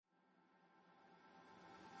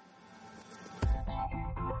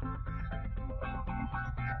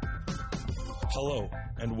Hello,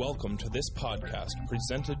 and welcome to this podcast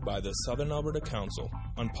presented by the Southern Alberta Council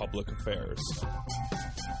on Public Affairs.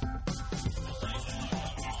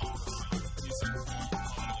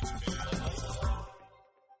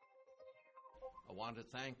 I want to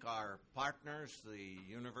thank our partners, the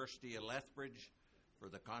University of Lethbridge, for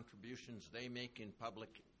the contributions they make in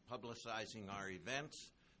publicizing our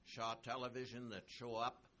events, Shaw Television that show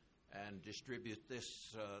up and distribute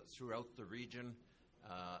this throughout the region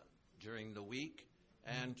during the week,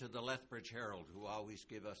 and to the Lethbridge Herald, who always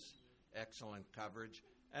give us excellent coverage,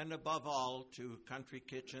 and above all to Country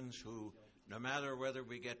Kitchens, who, no matter whether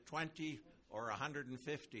we get 20 or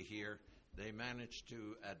 150 here, they manage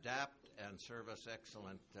to adapt and serve us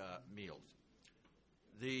excellent meals.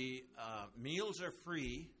 The meals are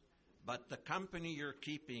free, but the company you're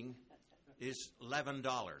keeping is $11.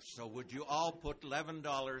 So would you all put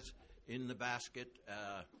 $11 in the basket,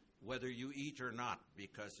 whether you eat or not,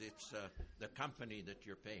 because it's the company that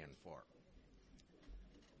you're paying for.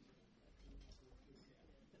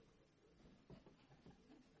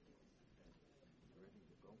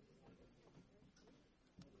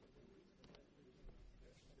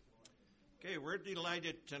 Okay, we're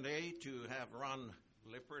delighted today to have Ron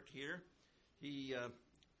Lippert here. He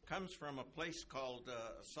comes from a place called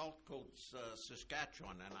Saltcoats,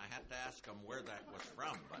 Saskatchewan, and I had to ask him where that was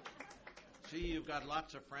from, but see, you've got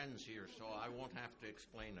lots of friends here, so I won't have to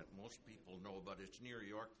explain it. Most people know, but it's near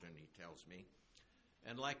Yorkton, he tells me.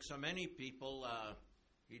 And like so many people,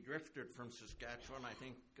 he drifted from Saskatchewan. I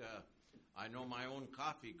think I know my own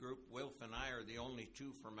coffee group, Wilf and I, are the only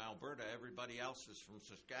two from Alberta. Everybody else is from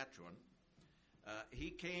Saskatchewan. He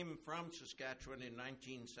came from Saskatchewan in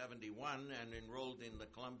 1971 and enrolled in the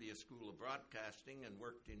Columbia School of Broadcasting and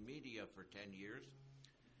worked in media for 10 years.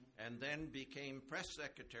 And then became press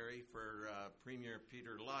secretary for Premier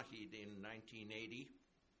Peter Lougheed in 1980,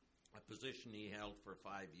 a position he held for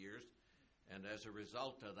 5 years. And as a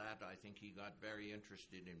result of that, I think he got very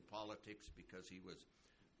interested in politics because he was,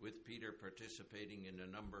 with Peter, participating in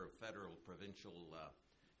a number of federal, provincial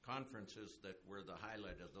conferences that were the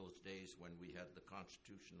highlight of those days when we had the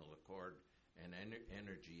Constitutional Accord and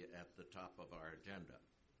energy at the top of our agenda.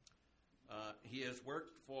 He has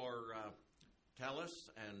worked for TELUS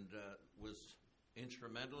and was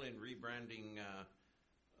instrumental in rebranding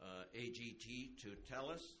AGT to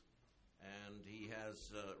TELUS, and he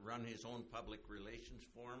has run his own public relations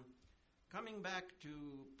firm. Coming back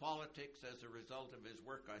to politics as a result of his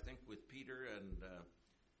work, I think, with Peter, and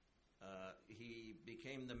he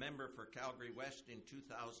became the member for Calgary West in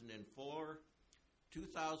 2004.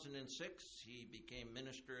 2006, he became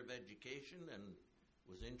Minister of Education and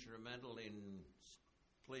was instrumental in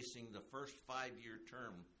placing the first 5-year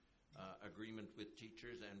term agreement with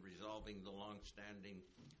teachers and resolving the long-standing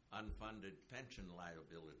unfunded pension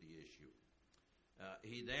liability issue.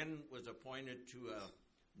 He then was appointed to a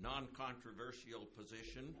non-controversial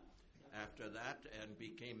position after that and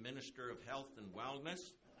became Minister of Health and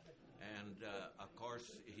Wellness. And, of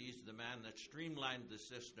course, he's the man that streamlined the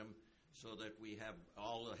system so that we have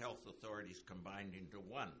all the health authorities combined into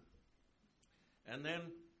one. And then,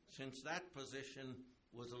 since that position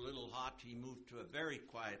was a little hot, he moved to a very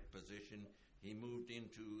quiet position. He moved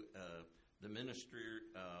into the Ministry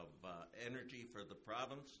of Energy for the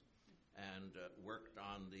province and worked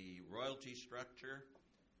on the royalty structure.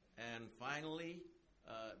 And finally,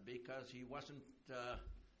 because he wasn't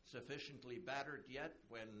sufficiently battered yet,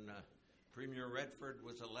 when Premier Redford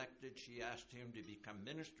was elected, she asked him to become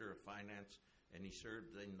Minister of Finance, and he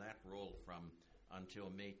served in that role until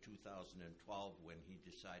May 2012, when he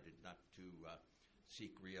decided not to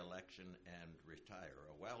seek re-election and retire,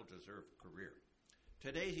 a well-deserved career.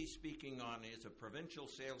 Today he's speaking on is a provincial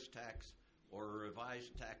sales tax or a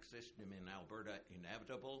revised tax system in Alberta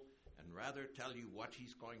inevitable? And rather tell you what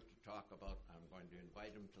he's going to talk about, I'm going to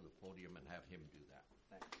invite him to the podium and have him do that.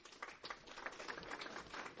 Thanks.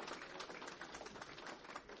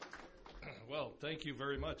 Well, thank you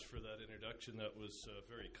very much for that introduction. That was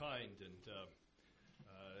very kind. And,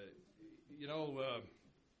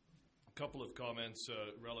 a couple of comments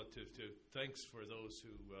relative to thanks for those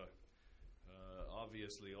who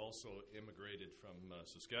obviously also immigrated from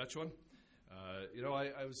Saskatchewan.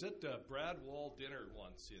 I was at Brad Wall dinner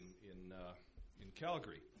once in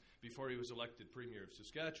Calgary before he was elected Premier of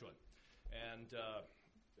Saskatchewan. And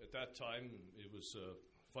at that time, it was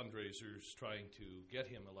fundraisers trying to get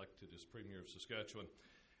him elected as Premier of Saskatchewan.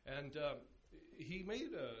 And he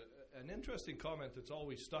made an interesting comment that's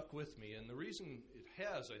always stuck with me, and the reason it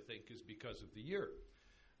has, I think, is because of the year.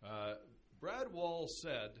 Brad Wall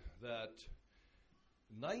said that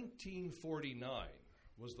 1949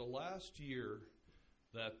 was the last year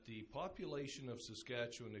that the population of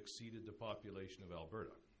Saskatchewan exceeded the population of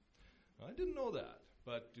Alberta. I didn't know that,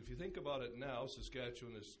 but if you think about it now,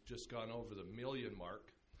 Saskatchewan has just gone over the million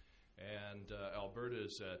mark, and Alberta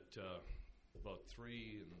is at about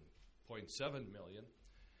 3.7 million.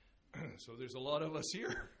 So there's a lot of us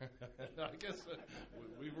here. I guess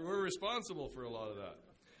we're responsible for a lot of that.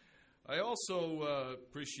 I also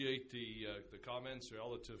appreciate the comments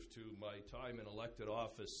relative to my time in elected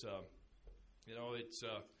office.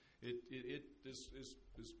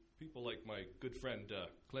 As people like my good friend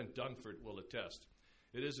Clint Dunford will attest,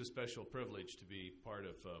 it is a special privilege to be part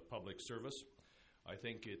of public service. I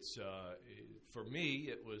think it's, for me,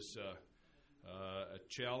 it was a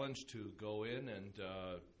challenge to go in and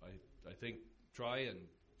I think try and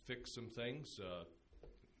fix some things.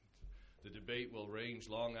 The debate will range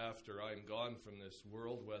long after I'm gone from this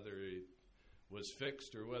world, whether it was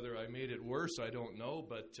fixed or whether I made it worse, I don't know,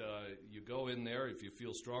 but you go in there, if you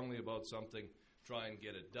feel strongly about something, try and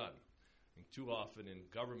get it done. And too often in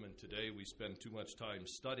government today, we spend too much time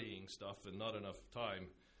studying stuff and not enough time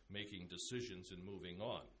making decisions and moving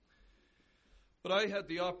on. But I had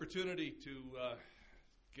the opportunity to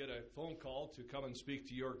get a phone call to come and speak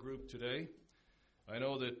to your group today. I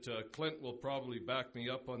know that Clint will probably back me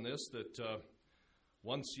up on this, that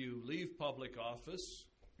once you leave public office,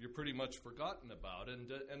 you're pretty much forgotten about,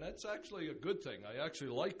 and that's actually a good thing. I actually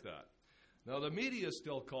like that. Now, the media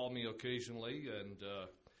still call me occasionally and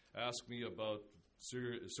ask me about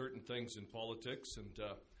certain things in politics, and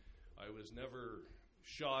I was never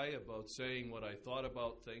shy about saying what I thought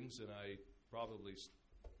about things, and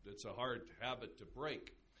it's a hard habit to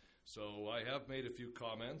break. So I have made a few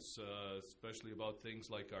comments, especially about things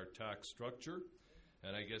like our tax structure,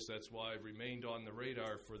 and I guess that's why I've remained on the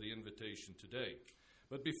radar for the invitation today.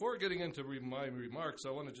 But before getting into my remarks,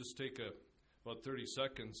 I want to just take about 30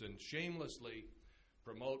 seconds and shamelessly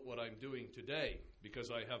promote what I'm doing today,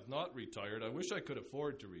 because I have not retired. I wish I could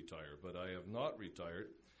afford to retire, but I have not retired.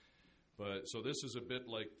 So this is a bit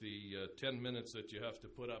like the 10 minutes that you have to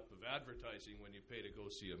put up of advertising when you pay to go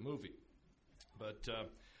see a movie. But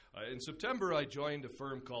in September, I joined a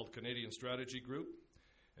firm called Canadian Strategy Group.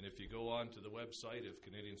 And if you go on to the website of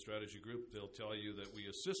Canadian Strategy Group, they'll tell you that we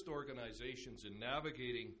assist organizations in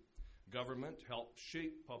navigating government, help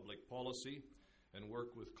shape public policy, and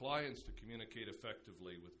work with clients to communicate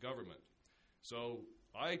effectively with government. So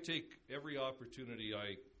I take every opportunity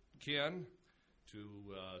I can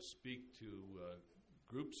to speak to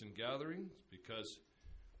groups and gatherings, because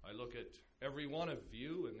I look at every one of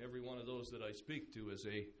you and every one of those that I speak to as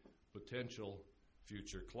a potential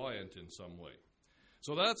future client in some way.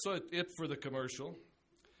 So that's it for the commercial.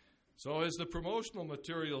 So as the promotional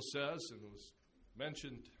material says, and was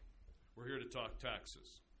mentioned, we're here to talk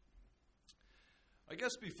taxes. I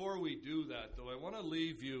guess before we do that, though, I want to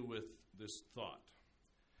leave you with this thought.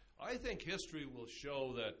 I think history will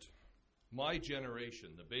show that my generation,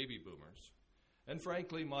 the baby boomers, and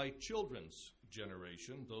frankly my children's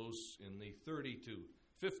generation, those in the 30 to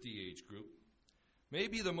 50 age group, may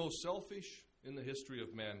be the most selfish in the history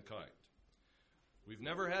of mankind. We've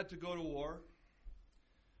never had to go to war.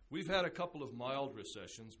 We've had a couple of mild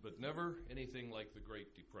recessions, but never anything like the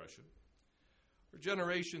Great Depression. Our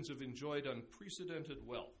generations have enjoyed unprecedented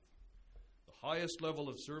wealth, the highest level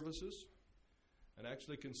of services, and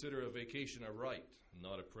actually consider a vacation a right,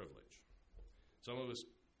 not a privilege. Some of us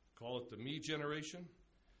call it the me generation,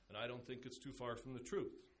 and I don't think it's too far from the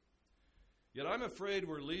truth. Yet I'm afraid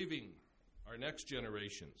we're leaving our next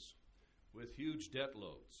generations with huge debt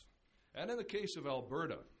loads. And in the case of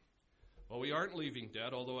Alberta, well, we aren't leaving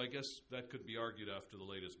debt, although I guess that could be argued after the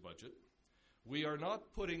latest budget. We are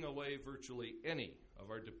not putting away virtually any of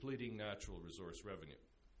our depleting natural resource revenue.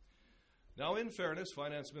 Now, in fairness,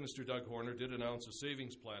 Finance Minister Doug Horner did announce a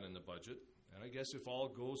savings plan in the budget, and I guess if all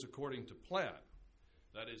goes according to plan,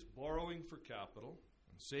 that is borrowing for capital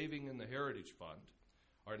and saving in the Heritage Fund,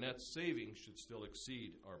 our net savings should still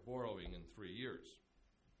exceed our borrowing in 3 years.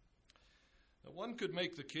 Now, one could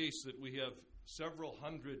make the case that we have several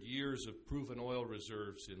hundred years of proven oil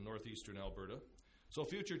reserves in northeastern Alberta, so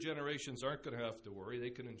future generations aren't going to have to worry.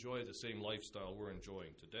 They can enjoy the same lifestyle we're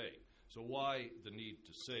enjoying today. So why the need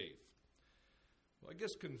to save? Well, I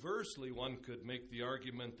guess conversely, one could make the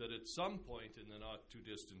argument that at some point in the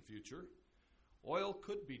not-too-distant future, oil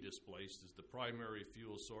could be displaced as the primary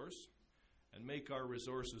fuel source and make our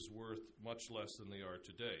resources worth much less than they are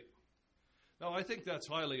today. Now, I think that's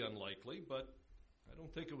highly unlikely, but I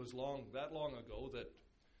don't think it was that long ago that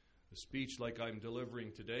a speech like I'm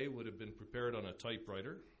delivering today would have been prepared on a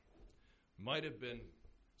typewriter, might have been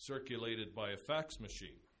circulated by a fax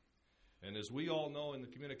machine. And as we all know in the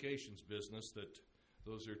communications business, that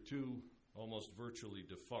Those are two almost virtually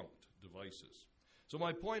defunct devices. So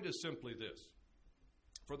my point is simply this.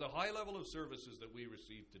 For the high level of services that we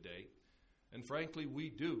receive today, and frankly we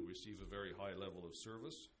do receive a very high level of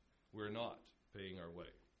service, we're not paying our way.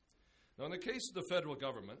 Now in the case of the federal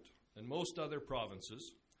government and most other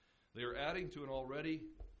provinces, they are adding to an already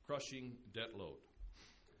crushing debt load.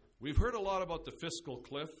 We've heard a lot about the fiscal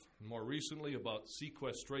cliff, and more recently about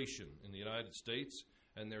sequestration in the United States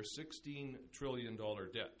and their $16 trillion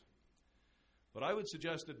debt. But I would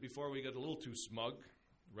suggest that before we get a little too smug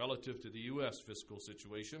relative to the U.S. fiscal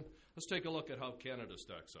situation, let's take a look at how Canada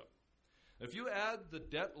stacks up. If you add the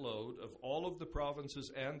debt load of all of the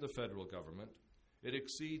provinces and the federal government, it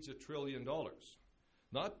exceeds $1 trillion.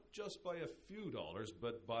 Not just by a few dollars,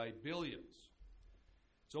 but by billions.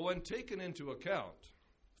 So when taken into account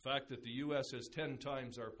the fact that the U.S. has 10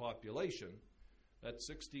 times our population, that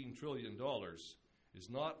 $16 trillion is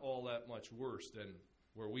not all that much worse than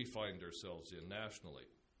where we find ourselves in nationally.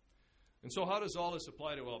 And so how does all this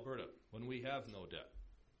apply to Alberta when we have no debt?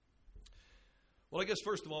 Well, I guess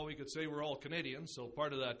first of all we could say we're all Canadians, so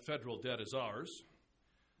part of that federal debt is ours.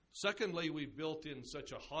 Secondly, we've built in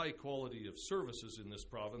such a high quality of services in this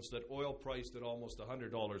province that oil priced at almost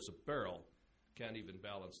 $100 a barrel can't even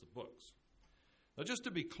balance the books. Now, just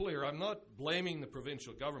to be clear, I'm not blaming the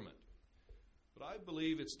provincial government, but I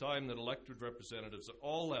believe it's time that elected representatives at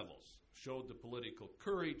all levels showed the political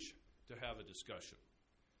courage to have a discussion.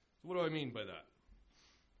 So what do I mean by that?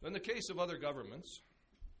 In the case of other governments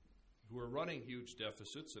who are running huge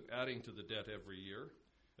deficits and adding to the debt every year,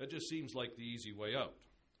 that just seems like the easy way out.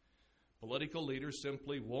 Political leaders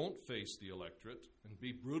simply won't face the electorate and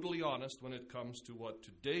be brutally honest when it comes to what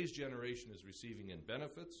today's generation is receiving in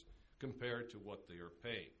benefits compared to what they are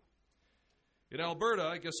paying. In Alberta,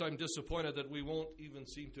 I guess I'm disappointed that we won't even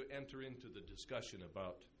seem to enter into the discussion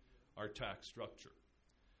about our tax structure.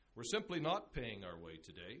 We're simply not paying our way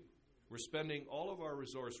today. We're spending all of our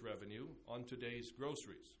resource revenue on today's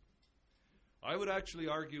groceries. I would actually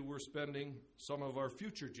argue we're spending some of our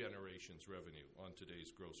future generations' revenue on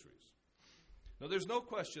today's groceries. Now, there's no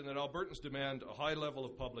question that Albertans demand a high level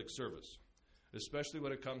of public service, especially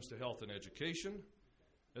when it comes to health and education,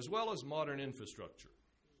 as well as modern infrastructure.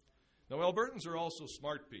 Now, Albertans are also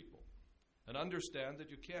smart people and understand that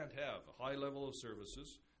you can't have a high level of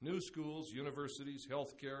services, new schools, universities,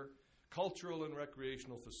 health care, cultural and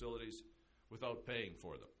recreational facilities without paying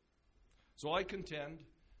for them. So I contend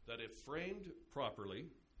that if framed properly,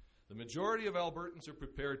 the majority of Albertans are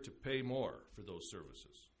prepared to pay more for those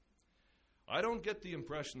services. I don't get the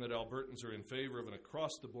impression that Albertans are in favor of an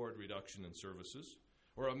across-the-board reduction in services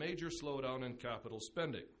or a major slowdown in capital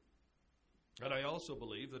spending. And I also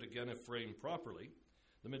believe that, again, if framed properly,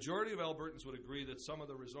 the majority of Albertans would agree that some of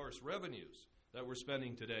the resource revenues that we're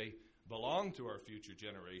spending today belong to our future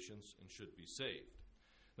generations and should be saved.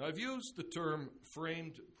 Now, I've used the term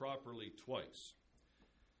framed properly twice.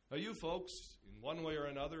 Now, you folks, in one way or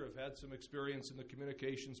another, have had some experience in the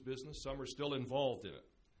communications business. Some are still involved in it.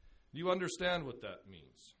 You understand what that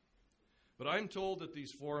means. But I'm told that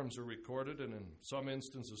these forums are recorded, and in some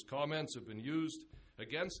instances, comments have been used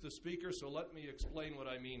against the speaker, so let me explain what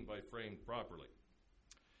I mean by framed properly.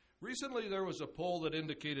 Recently, there was a poll that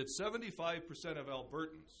indicated 75% of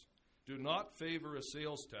Albertans do not favor a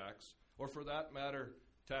sales tax, or for that matter,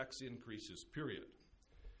 tax increases, period.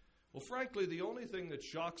 Well, frankly, the only thing that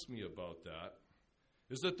shocks me about that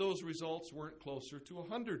is that those results weren't closer to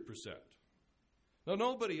 100%. Now,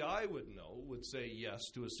 nobody I would know would say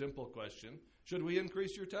yes to a simple question, should we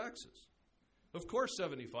increase your taxes? Of course,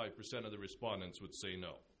 75% of the respondents would say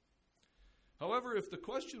no. However, if the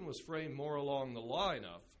question was framed more along the line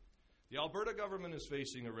of, the Alberta government is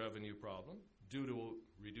facing a revenue problem due to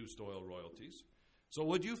reduced oil royalties, so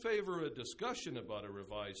would you favor a discussion about a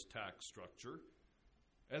revised tax structure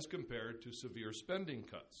as compared to severe spending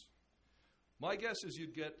cuts? My guess is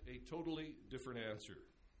you'd get a totally different answer.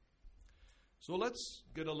 So let's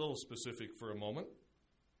get a little specific for a moment.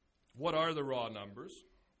 What are the raw numbers?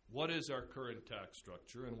 What is our current tax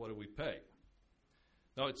structure, and what do we pay?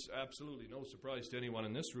 Now, it's absolutely no surprise to anyone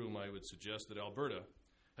in this room, I would suggest, that Alberta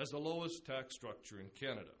has the lowest tax structure in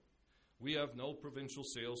Canada. We have no provincial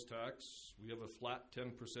sales tax. We have a flat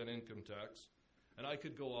 10% income tax. And I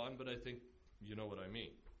could go on, but I think you know what I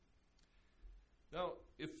mean. Now,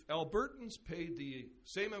 if Albertans paid the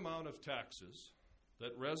same amount of taxes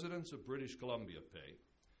that residents of British Columbia pay,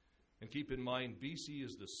 and keep in mind BC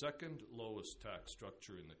is the second lowest tax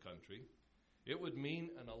structure in the country, it would mean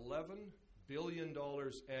an $11 billion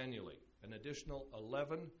annually, an additional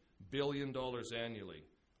 $11 billion annually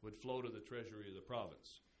would flow to the treasury of the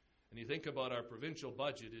province. And you think about our provincial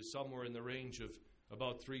budget is somewhere in the range of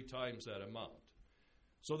about 3 times that amount.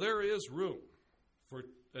 So there is room for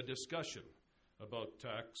a discussion about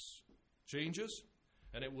tax changes,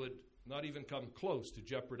 and it would not even come close to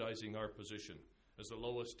jeopardizing our position as the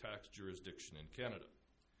lowest tax jurisdiction in Canada.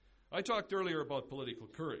 I talked earlier about political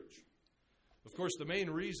courage. Of course, the main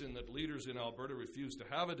reason that leaders in Alberta refuse to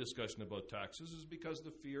have a discussion about taxes is because of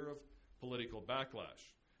the fear of political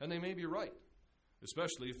backlash. And they may be right,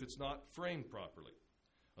 especially if it's not framed properly.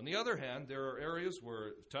 On the other hand, there are areas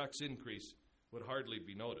where tax increase would hardly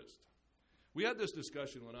be noticed. We had this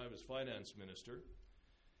discussion when I was finance minister.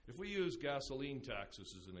 If we use gasoline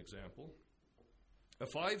taxes as an example, a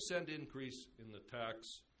 5-cent increase in the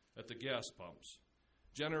tax at the gas pumps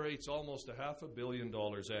generates almost $500 million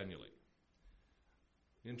annually.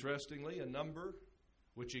 Interestingly, a number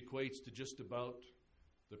which equates to just about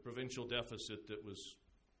the provincial deficit that was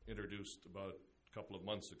introduced about a couple of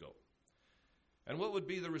months ago. And what would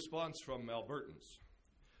be the response from Albertans?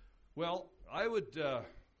 Well, I would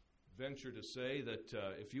venture to say that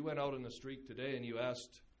if you went out on the street today and you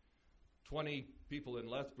asked 20 people in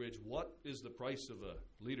Lethbridge, what is the price of a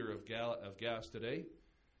liter of gas today?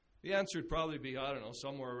 The answer would probably be,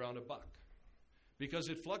 somewhere around $1. Because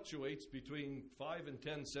it fluctuates between 5 and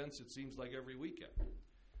 10 cents, it seems like, every weekend.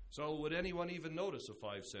 So would anyone even notice a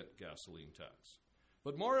 5-cent gasoline tax?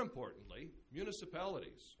 But more importantly,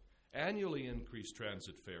 municipalities annually increase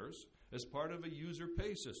transit fares as part of a user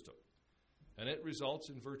pay system, and it results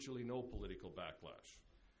in virtually no political backlash.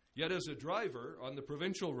 Yet as a driver on the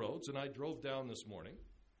provincial roads, and I drove down this morning,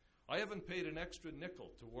 I haven't paid an extra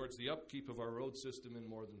nickel towards the upkeep of our road system in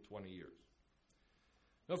more than 20 years.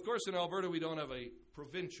 Now, of course, in Alberta, we don't have a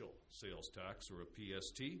provincial sales tax or a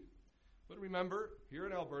PST. But remember, here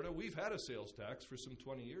in Alberta, we've had a sales tax for some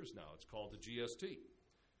 20 years now. It's called the GST.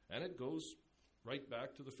 And it goes right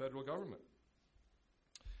back to the federal government.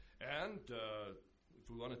 And if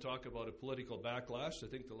we want to talk about a political backlash, I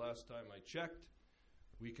think the last time I checked,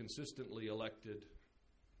 we consistently elected,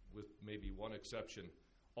 with maybe one exception,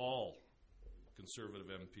 all Conservative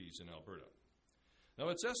MPs in Alberta. Now,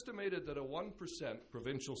 it's estimated that a 1%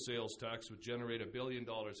 provincial sales tax would generate $1 billion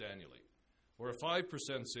annually, or a 5%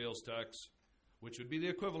 sales tax, which would be the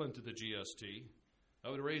equivalent to the GST,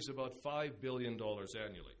 that would raise about $5 billion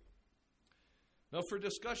annually. Now, for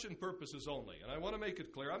discussion purposes only, and I want to make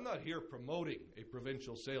it clear, I'm not here promoting a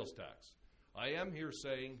provincial sales tax. I am here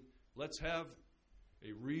saying, let's have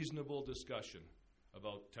a reasonable discussion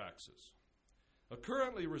about taxes. Now,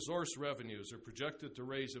 currently, resource revenues are projected to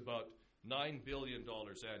raise about $9 billion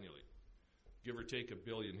annually, give or take $1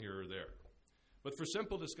 billion here or there. But for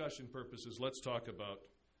simple discussion purposes, let's talk about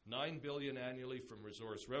 $9 billion annually from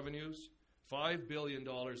resource revenues, $5 billion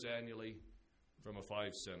annually from a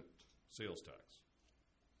 5-cent sales tax.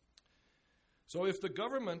 So if the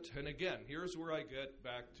government, and again, here's where I get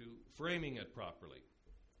back to framing it properly.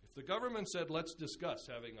 If the government said, let's discuss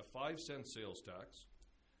having a 5-cent sales tax,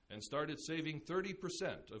 and started saving 30%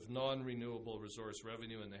 of non-renewable resource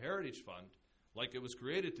revenue in the Heritage Fund, like it was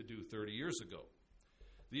created to do 30 years ago,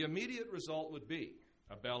 the immediate result would be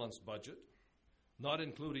a balanced budget, not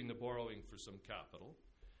including the borrowing for some capital,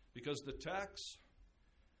 because the tax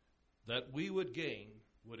that we would gain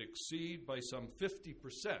would exceed by some 50%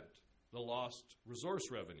 the lost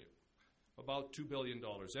resource revenue, about $2 billion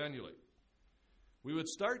annually. We would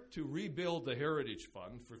start to rebuild the Heritage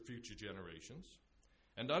Fund for future generations.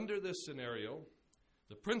 And under this scenario,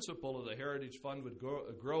 the principal of the Heritage Fund would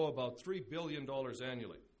grow about $3 billion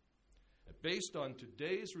annually. And based on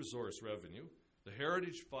today's resource revenue, the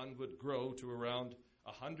Heritage Fund would grow to around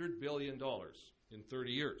 $100 billion in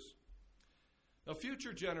 30 years. Now,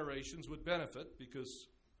 future generations would benefit because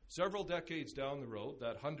several decades down the road,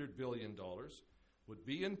 that $100 billion would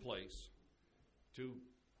be in place to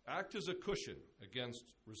act as a cushion against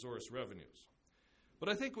resource revenues. But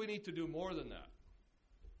I think we need to do more than that.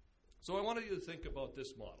 So I wanted you to think about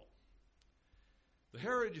this model. The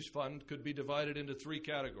Heritage Fund could be divided into 3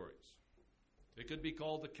 categories. It could be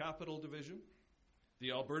called the Capital Division, the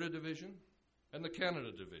Alberta Division, and the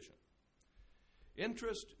Canada Division.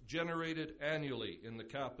 Interest generated annually in the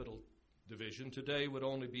Capital Division today would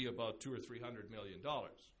only be about $200 or $300 million,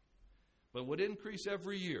 but would increase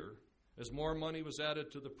every year as more money was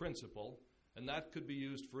added to the principal, and that could be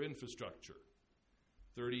used for infrastructure.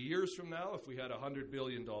 30 years from now, if we had a $100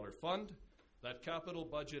 billion fund, that capital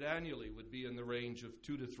budget annually would be in the range of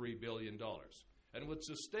 $2 to $3 billion and would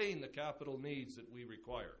sustain the capital needs that we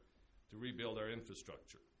require to rebuild our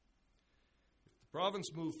infrastructure. If the province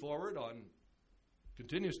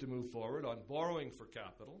continues to move forward on borrowing for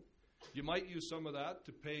capital, you might use some of that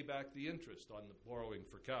to pay back the interest on the borrowing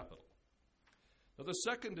for capital. Now, the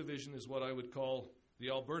second division is what I would call the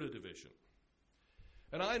Alberta division.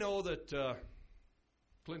 And I know that,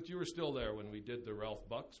 Clint, you were still there when we did the Ralph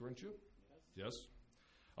Bucks, weren't you? Yes.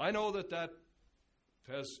 I know that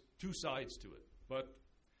has two sides to it. But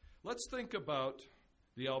let's think about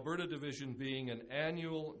the Alberta division being an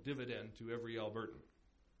annual dividend to every Albertan.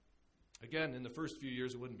 Again, in the first few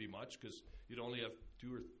years, it wouldn't be much because you'd only have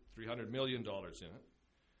 $200 or $300 million in it.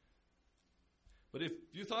 But if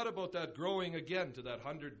you thought about that growing again to that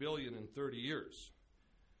 $100 billion in 30 years,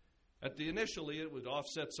 initially it would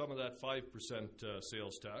offset some of that 5%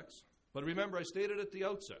 sales tax. But remember, I stated at the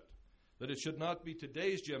outset that it should not be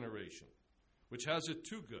today's generation, which has it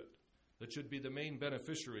too good, that should be the main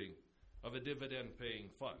beneficiary of a dividend-paying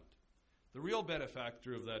fund. The real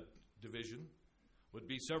benefactor of that division would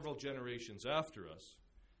be several generations after us,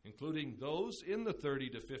 including those in the 30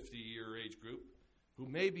 to 50-year age group who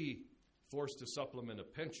may be forced to supplement a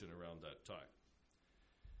pension around that time.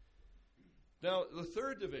 Now, the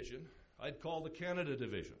third division I'd call the Canada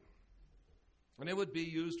division, and it would be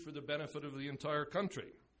used for the benefit of the entire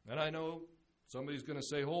country. And I know somebody's going to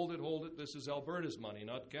say, hold it, this is Alberta's money,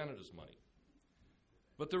 not Canada's money.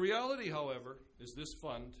 But the reality, however, is this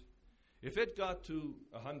fund, if it got to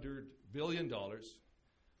 $100 billion,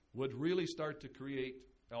 would really start to create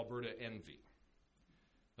Alberta envy.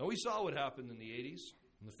 Now, we saw what happened in the 80s,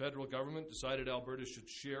 when the federal government decided Alberta should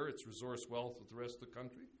share its resource wealth with the rest of the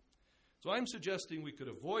country. So I'm suggesting we could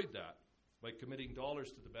avoid that by committing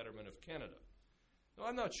dollars to the betterment of Canada. Now,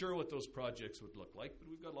 I'm not sure what those projects would look like, but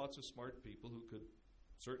we've got lots of smart people who could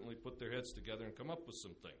certainly put their heads together and come up with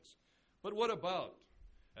some things. But what about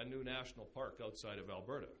a new national park outside of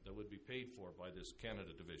Alberta that would be paid for by this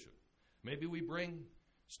Canada division? Maybe we bring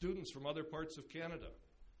students from other parts of Canada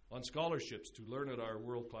on scholarships to learn at our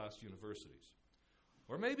world-class universities.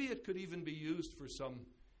 Or maybe it could even be used for some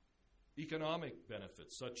economic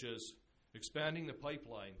benefits, such as expanding the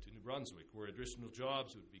pipeline to New Brunswick, where additional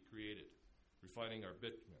jobs would be created, refining our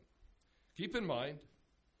bitumen. Keep in mind,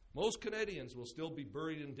 most Canadians will still be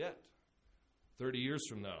buried in debt 30 years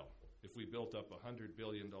from now if we built up a $100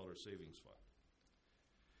 billion savings fund.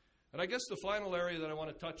 And I guess the final area that I want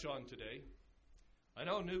to touch on today, I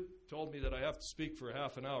know Newt told me that I have to speak for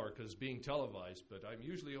half an hour because it's being televised, but I'm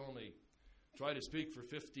usually only try to speak for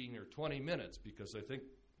 15 or 20 minutes because I think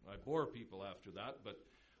I bore people after that, but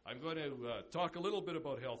I'm going to talk a little bit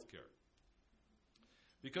about health care.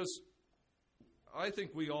 Because I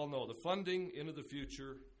think we all know the funding into the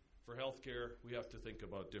future for health care we have to think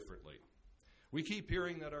about differently. We keep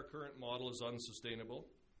hearing that our current model is unsustainable,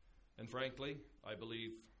 and frankly, I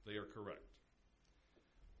believe they are correct.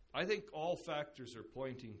 I think all factors are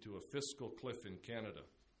pointing to a fiscal cliff in Canada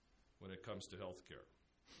when it comes to health care.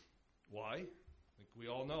 Why? I think we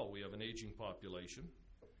all know we have an aging population.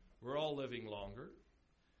 We're all living longer.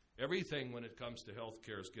 Everything when it comes to health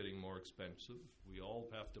care is getting more expensive. We all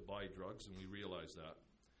have to buy drugs, and we realize that.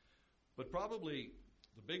 But probably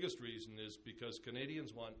the biggest reason is because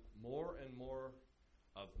Canadians want more and more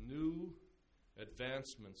of new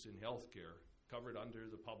advancements in health care covered under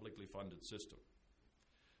the publicly funded system.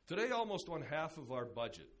 Today, almost one-half of our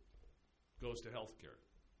budget goes to health care.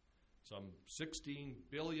 Some $16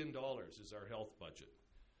 billion is our health budget.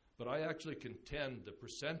 But I actually contend the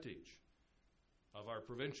percentage of our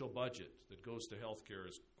provincial budget that goes to health care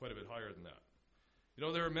is quite a bit higher than that. You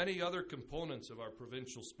know, there are many other components of our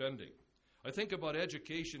provincial spending. I think about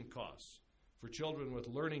education costs for children with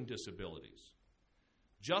learning disabilities,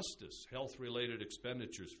 justice, health-related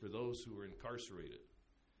expenditures for those who are incarcerated,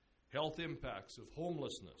 health impacts of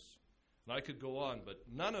homelessness, and I could go on, but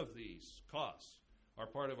none of these costs are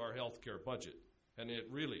part of our health care budget, and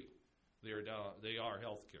they are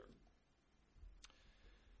health care.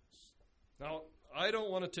 Now, I don't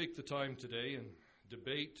want to take the time today and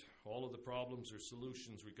debate all of the problems or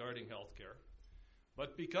solutions regarding health care,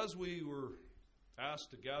 but because we were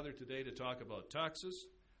asked to gather today to talk about taxes,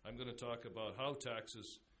 I'm going to talk about how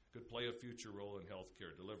taxes could play a future role in health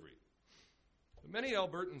care delivery. Many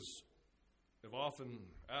Albertans have often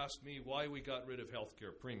asked me why we got rid of health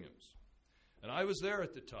care premiums. And I was there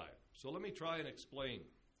at the time, so let me try and explain.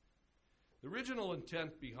 The original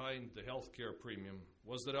intent behind the health care premium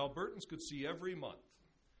was that Albertans could see every month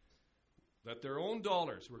that their own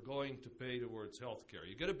dollars were going to pay towards health care.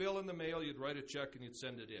 You get a bill in the mail, you'd write a check and you'd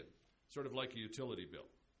send it in, sort of like a utility bill.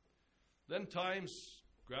 Then times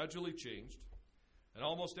gradually changed, and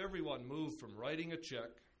almost everyone moved from writing a check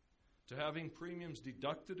to having premiums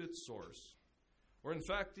deducted at source, or in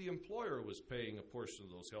fact the employer was paying a portion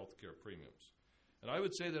of those health care premiums. And I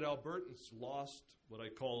would say that Albertans lost what I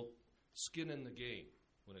call skin in the game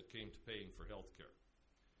when it came to paying for health care.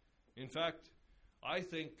 In fact, I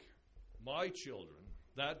think my children,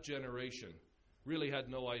 that generation, really had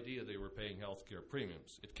no idea they were paying health care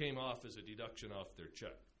premiums. It came off as a deduction off their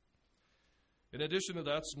check. In addition to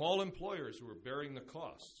that, small employers who were bearing the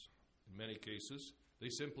costs. In many cases, they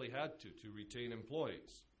simply had to retain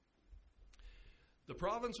employees. The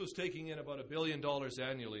province was taking in about $1 billion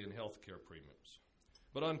annually in health care premiums.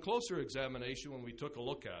 But on closer examination, when we took a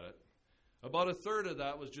look at it, about a third of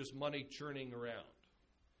that was just money churning around.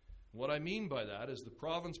 What I mean by that is the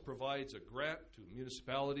province provides a grant to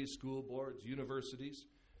municipalities, school boards, universities.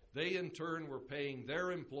 They, in turn, were paying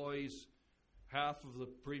their employees half of the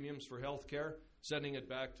premiums for health care, sending it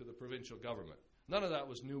back to the provincial government. None of that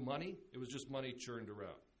was new money. It was just money churned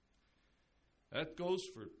around. That goes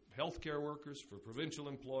for healthcare workers, for provincial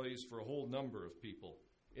employees, for a whole number of people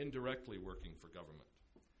indirectly working for government.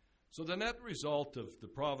 So the net result of the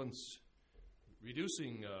province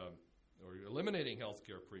reducing or eliminating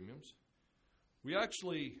healthcare premiums, we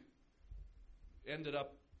actually ended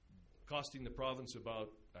up costing the province about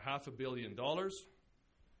 $500 million.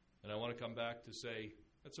 And I want to come back to say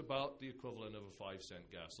that's about the equivalent of a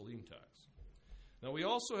 5-cent gasoline tax. Now, we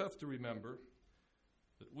also have to remember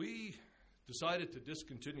that we decided to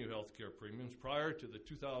discontinue health care premiums prior to the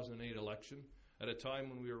 2008 election at a time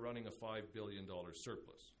when we were running a $5 billion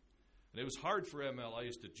surplus. And it was hard for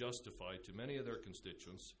MLAs to justify to many of their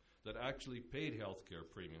constituents that actually paid health care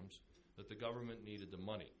premiums that the government needed the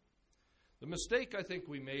money. The mistake I think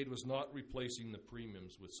we made was not replacing the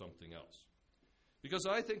premiums with something else. Because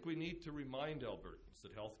I think we need to remind Albertans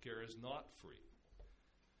that health care is not free.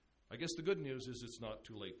 I guess the good news is it's not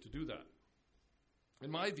too late to do that.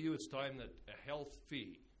 In my view, it's time that a health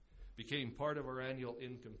fee became part of our annual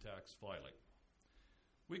income tax filing.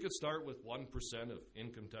 We could start with 1% of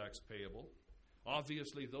income tax payable.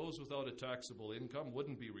 Obviously, those without a taxable income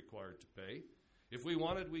wouldn't be required to pay. If we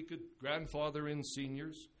wanted, we could grandfather in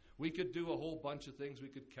seniors. We could do a whole bunch of things. We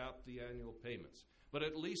could cap the annual payments. But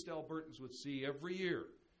at least Albertans would see every year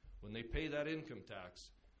when they pay that income tax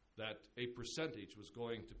that a percentage was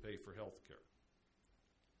going to pay for health care.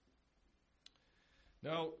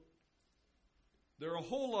 Now, there are a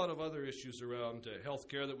whole lot of other issues around health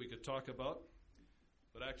care that we could talk about,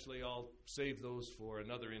 but actually I'll save those for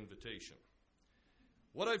another invitation.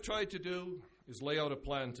 What I've tried to do is lay out a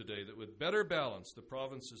plan today that would better balance the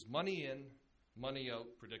province's money in, money out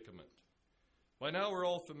predicament. By now we're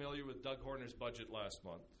all familiar with Doug Horner's budget last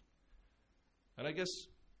month. And I guess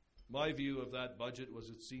my view of that budget was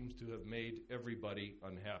it seems to have made everybody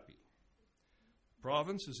unhappy.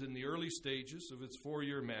 Province is in the early stages of its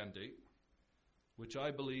 4-year mandate, which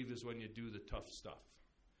I believe is when you do the tough stuff.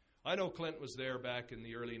 I know Clint was there back in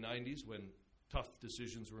the early 90s when tough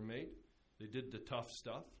decisions were made. They did the tough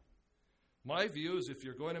stuff. My view is if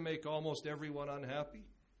you're going to make almost everyone unhappy,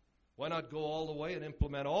 why not go all the way and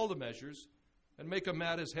implement all the measures and make them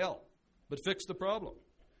mad as hell, but fix the problem?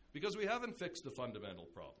 Because we haven't fixed the fundamental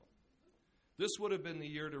problem. This would have been the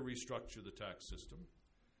year to restructure the tax system,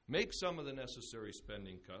 make some of the necessary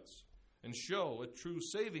spending cuts, and show a true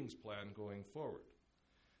savings plan going forward.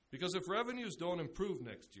 Because if revenues don't improve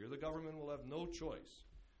next year, the government will have no choice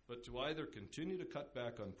but to either continue to cut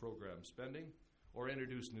back on program spending or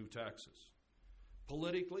introduce new taxes.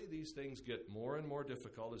 Politically, these things get more and more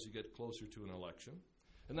difficult as you get closer to an election,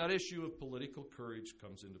 and that issue of political courage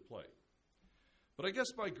comes into play. But I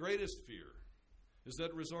guess my greatest fear is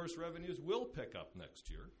that resource revenues will pick up next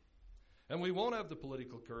year, and we won't have the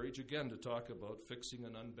political courage again to talk about fixing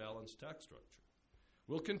an unbalanced tax structure.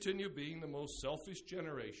 We'll continue being the most selfish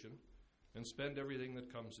generation and spend everything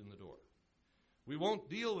that comes in the door. We won't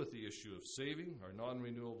deal with the issue of saving our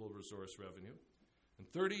non-renewable resource revenue, and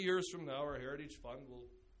 30 years from now our Heritage Fund will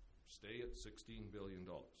stay at $16 billion.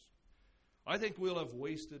 I think we'll have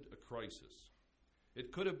wasted a crisis.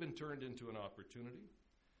 It could have been turned into an opportunity,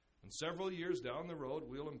 and several years down the road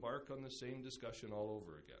we'll embark on the same discussion all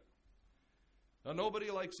over again. Now, nobody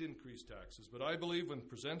likes increased taxes, but I believe when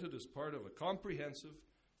presented as part of a comprehensive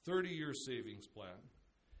 30-year savings plan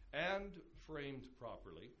and framed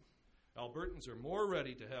properly, Albertans are more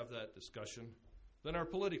ready to have that discussion than our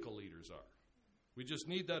political leaders are. We just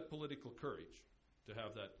need that political courage to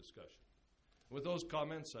have that discussion. With those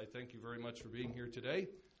comments, I thank you very much for being here today,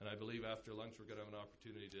 and I believe after lunch we're going to have an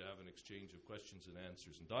opportunity to have an exchange of questions and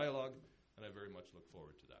answers and dialogue, and I very much look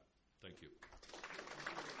forward to that. Thank you.